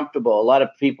uncomfortable. A lot of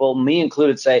people, me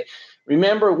included, say,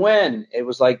 remember when? It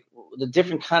was like the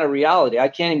different kind of reality. I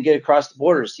can't even get across the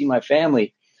border to see my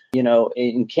family,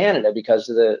 in Canada because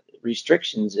of the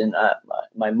restrictions. And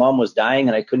my mom was dying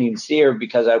and I couldn't even see her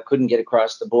because I couldn't get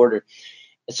across the border.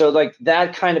 So like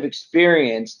that kind of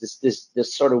experience,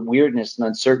 this sort of weirdness and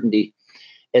uncertainty,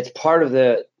 it's part of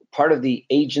the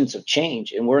agents of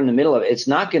change, and we're in the middle of it. It's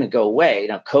not going to go away.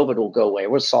 Now, COVID will go away.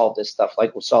 We'll solve this stuff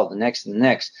like we'll solve the next and the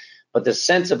next. But the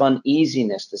sense of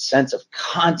uneasiness, the sense of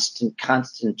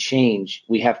constant change,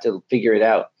 we have to figure it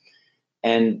out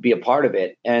and be a part of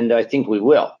it. And I think we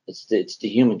will. It's the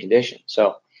human condition.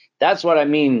 So that's what I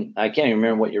mean. I can't even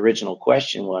remember what your original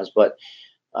question was, but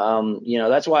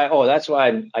that's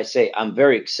why I say I'm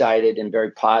very excited and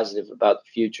very positive about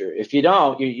the future. If you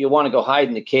don't, you want to go hide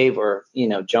in the cave or,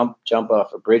 jump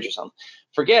off a bridge or something.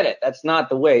 Forget it. That's not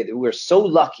the way. We're so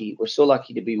lucky. We're so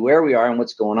lucky to be where we are and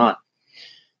what's going on.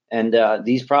 And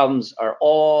these problems are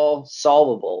all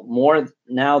solvable more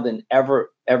now than ever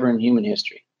in human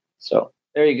history. So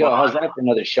there you go. Well, how's that for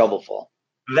another shovelful?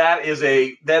 That is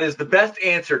the best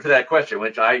answer to that question,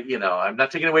 which I'm not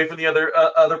taking away from the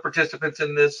other participants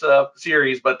in this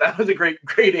series, but that was a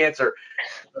great answer.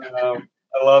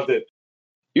 I loved it.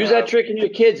 Use that trick in your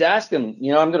kids. Ask them,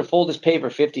 I'm going to fold this paper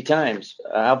 50 times.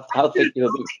 How thick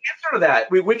it'll be. The answer to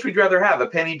that, which would you rather have, a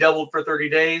penny doubled for 30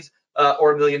 days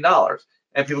or $1 million?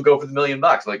 And people go for the $1 million,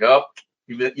 like, oh,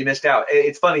 you missed out.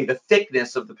 It's funny, the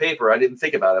thickness of the paper, I didn't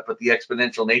think about it, but the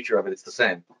exponential nature of it, it's the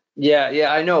same. Yeah,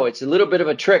 I know. It's a little bit of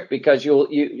a trick because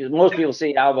most people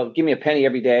say, Albert, give me a penny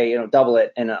every day, double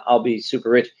it, and I'll be super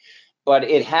rich. But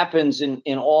it happens in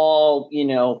all,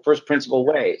 first principle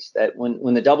ways, that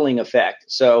when the doubling effect.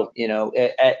 So,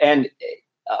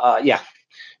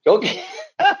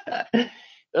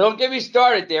 don't get me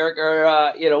started, Derek,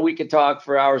 or, we could talk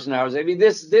for hours and hours. I mean,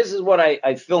 this is what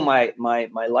I fill my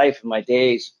life and my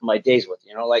days with,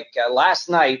 last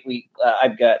night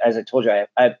I've got, as I told you, I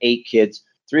have 8 kids.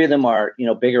 3 of them are,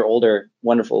 bigger, older,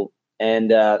 wonderful.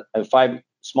 And I have 5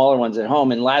 smaller ones at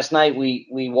home. And last night we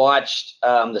watched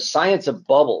The Science of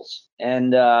Bubbles.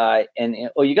 And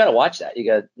you got to watch that. You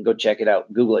got to go check it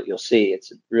out. Google it. You'll see.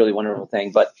 It's a really wonderful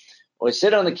thing. But I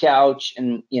sit on the couch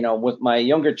and, with my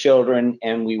younger children,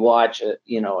 and we watch a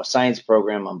science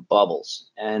program on bubbles.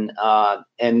 And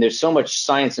there's so much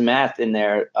science and math in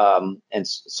there, and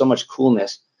so much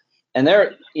coolness. And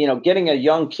they're, getting a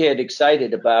young kid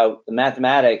excited about the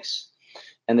mathematics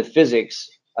and the physics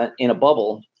in a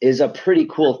bubble is a pretty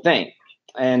cool thing.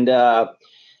 And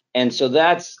so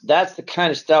that's the kind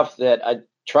of stuff that I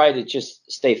try to just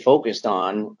stay focused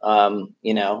on, and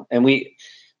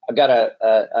I got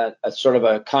a sort of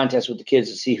a contest with the kids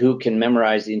to see who can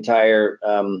memorize the entire,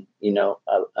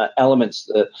 elements,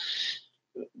 the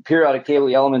periodic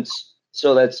table elements.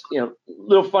 So that's,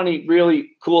 little funny,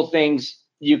 really cool things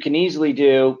you can easily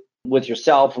do with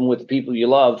yourself and with the people you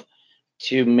love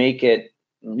to make it,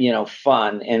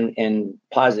 fun and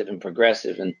positive and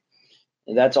progressive. And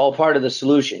that's all part of the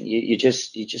solution. You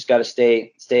just got to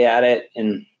stay at it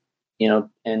and, go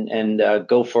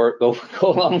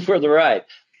along for the ride.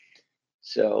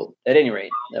 So at any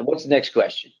rate, what's the next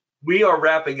question? We are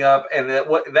wrapping up, and that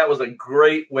was a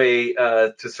great way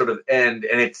to sort of end.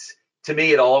 And to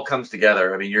me, it all comes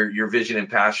together. I mean, your vision and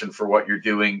passion for what you're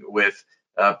doing with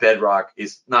Bedrock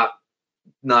is not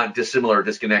dissimilar or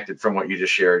disconnected from what you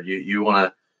just shared. You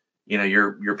want to,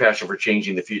 your passion for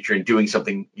changing the future and doing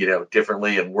something,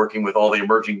 differently, and working with all the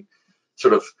emerging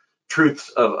sort of truths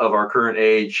of our current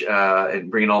age,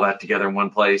 and bringing all that together in one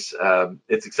place.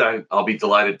 It's exciting. I'll be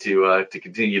delighted to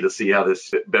continue to see how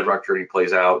this Bedrock journey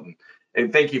plays out.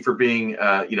 And thank you for being,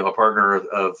 a partner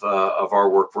of our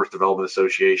Workforce Development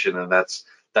Association. And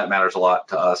that matters a lot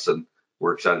to us. And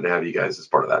we're excited to have you guys as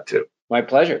part of that too. My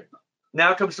pleasure.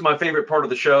 Now comes to my favorite part of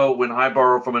the show, when I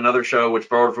borrow from another show, which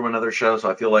borrowed from another show. So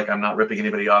I feel like I'm not ripping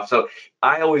anybody off. So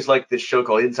I always like this show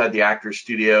called Inside the Actors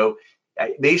Studio.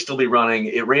 It may still be running.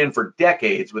 It ran for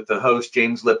decades with the host,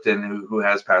 James Lipton, who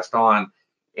has passed on.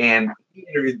 And he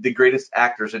interviewed the greatest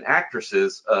actors and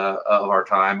actresses of our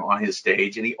time on his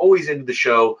stage. And he always ended the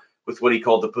show with what he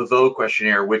called the Pivot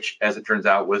questionnaire, which, as it turns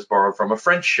out, was borrowed from a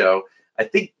French show, I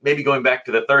think maybe going back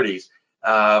to the 30s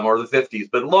or the 50s,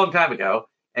 but a long time ago.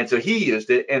 And so he used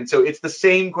it. And so it's the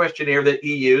same questionnaire that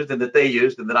he used and that they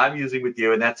used and that I'm using with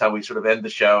you. And that's how we sort of end the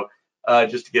show,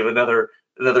 just to give another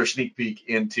sneak peek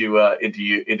into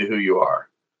who you are.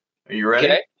 Are you ready?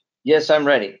 Okay. Yes, I'm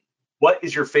ready. What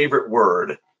is your favorite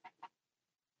word?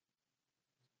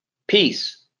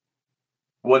 Peace.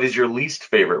 What is your least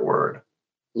favorite word?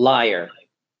 Liar.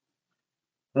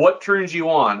 What turns you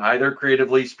on, either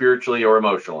creatively, spiritually, or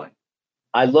emotionally?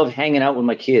 I love hanging out with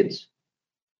my kids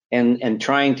and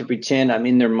trying to pretend I'm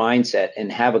in their mindset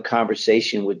and have a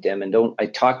conversation with them. And I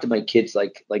talk to my kids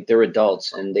like they're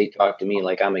adults, and they talk to me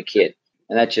like I'm a kid.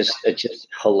 And it's just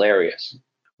hilarious.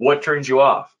 What turns you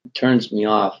off? It turns me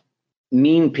off.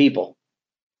 Mean people.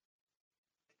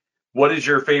 What is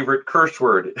your favorite curse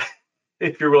word,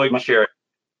 if you're willing to share it?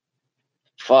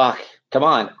 Fuck. Come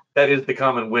on. That is the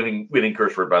common winning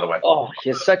curse word, by the way. Oh,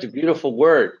 it's such a beautiful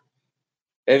word.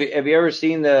 Have you ever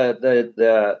seen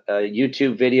the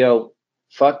YouTube video,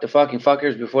 fuck the fucking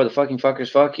fuckers before the fucking fuckers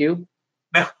fuck you?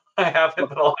 No, I haven't,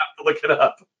 but I'll have to look it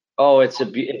up. Oh, it's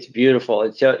beautiful.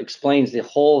 It explains the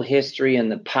whole history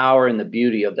and the power and the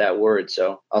beauty of that word.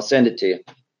 So I'll send it to you.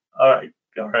 All right.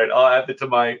 I'll add it to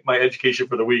my education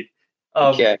for the week.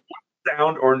 Okay. What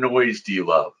sound or noise do you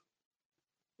love?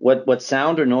 What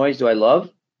sound or noise do I love?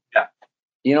 Yeah.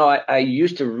 You know, I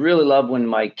used to really love when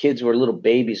my kids were little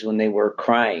babies, when they were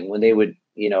crying, when they would,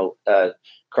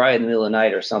 cry in the middle of the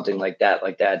night or something like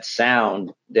that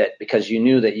sound, that because you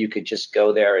knew that you could just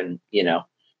go there and,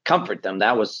 comfort them.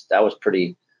 That was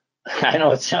pretty, I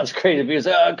know it sounds crazy because,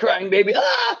 crying baby,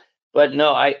 but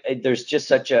no, there's just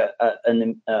such a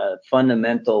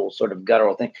fundamental sort of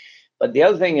guttural thing. But the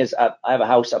other thing is, I have a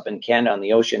house up in Canada on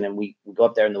the ocean, and we go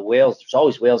up there, and the whales, there's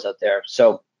always whales out there.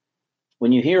 So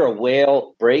when you hear a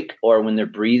whale break or when they're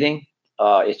breathing,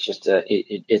 it's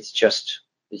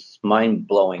mind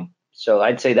blowing. So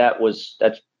I'd say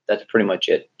that's pretty much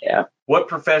it. Yeah. What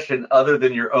profession other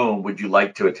than your own would you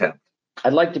like to attempt?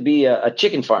 I'd like to be a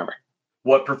chicken farmer.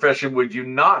 What profession would you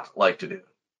not like to do?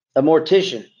 A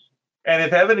mortician. And if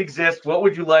heaven exists, what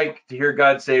would you like to hear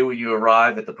God say when you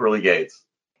arrive at the pearly gates?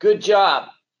 Good job.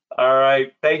 All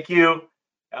right. Thank you,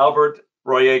 Albert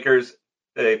Rooyakkers,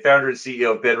 the founder and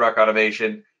CEO of Bedrock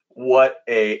Automation. What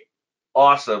a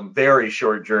awesome, very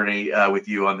short journey with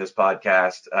you on this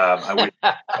podcast. I wish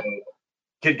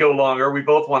could go longer. We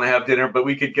both want to have dinner, but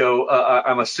we could go,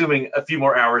 I'm assuming, a few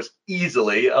more hours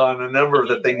easily on a number of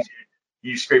the things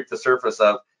you scraped the surface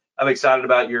of. I'm excited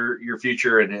about your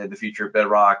future and the future of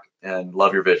Bedrock, and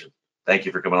love your vision. Thank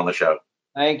you for coming on the show.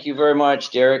 Thank you very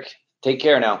much, Derek. Take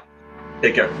care now.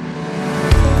 Take care.